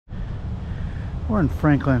We're in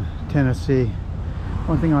Franklin, Tennessee.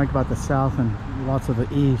 One thing I like about the South and lots of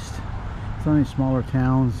the East, so many smaller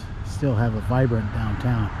towns still have a vibrant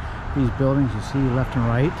downtown. These buildings you see left and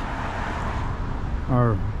right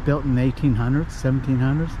are built in the 1800s,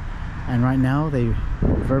 1700s, and right now they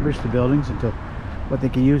refurbish the buildings into what they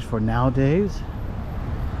can use for nowadays.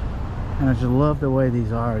 And I just love the way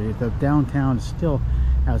these are. The downtown is still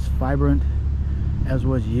as vibrant as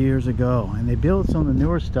was years ago, and they build some of the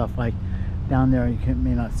newer stuff like down there. You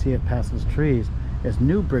may not see it past those trees. It's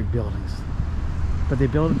new brick buildings, but they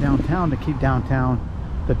build it downtown to keep downtown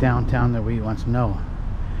the downtown that we once know.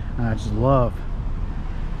 And I just love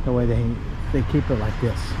the way they keep it like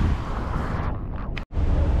this.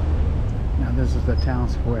 Now this is the town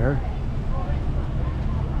square.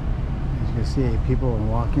 As you can see, people are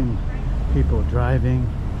walking, people driving,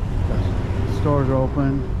 the stores are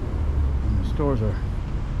open, and the stores are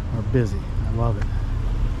busy. I love it.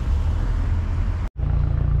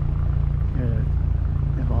 Here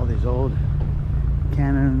they have all these old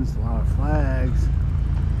cannons, a lot of flags.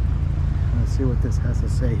 Let's see what this has to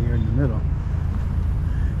say here in the middle.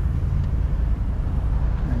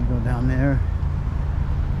 And you go down there,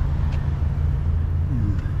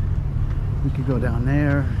 and you could go down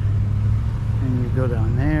there, and you go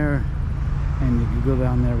down there, and you can go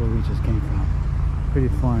down there where we just came from. Pretty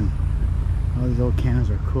fun. All these old cannons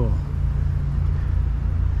are cool.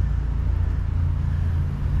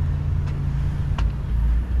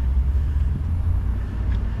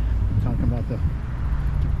 Talking about the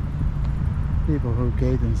people who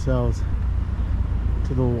gave themselves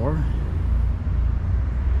to the war.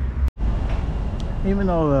 Even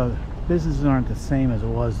though the businesses aren't the same as it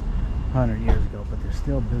was 100 years ago, but they're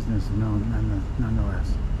still business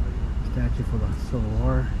nonetheless. Statue for the Civil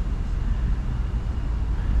War.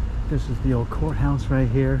 This is the old courthouse right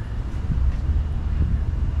here.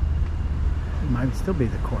 It might still be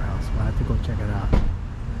the courthouse, but I have to go check it out.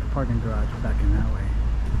 The parking garage back in that way.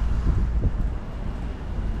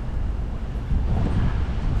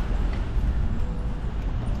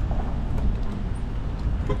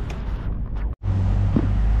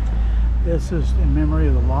 This is in memory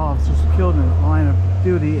of the law officers killed in the line of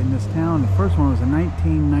duty in this town. The first one was in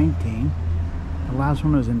 1919. The last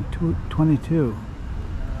one was in 22.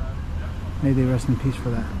 May they rest in peace for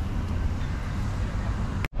that.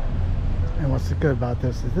 And what's good about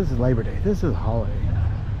this is Labor Day. This is a holiday,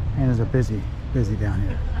 and it's a busy down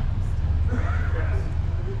here.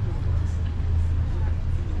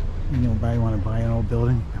 Anybody want to buy an old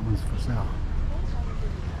building? That one's for sale.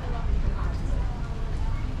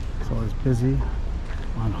 So it's busy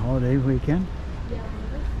on holiday weekend.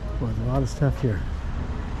 Well, there's a lot of stuff here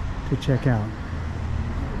to check out.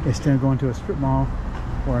 Instead of going to a strip mall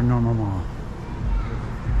or a normal mall.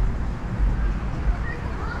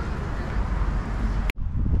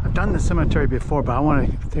 I've done the cemetery before, but I want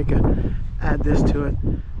to add this to it.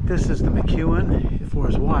 This is the McEwen for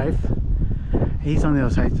his wife. He's on the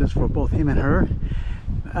other side. This is for both him and her.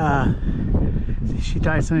 She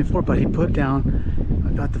died 74, but he put down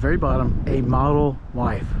at the very bottom a model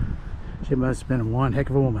wife. She must have been one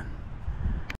heck of a woman.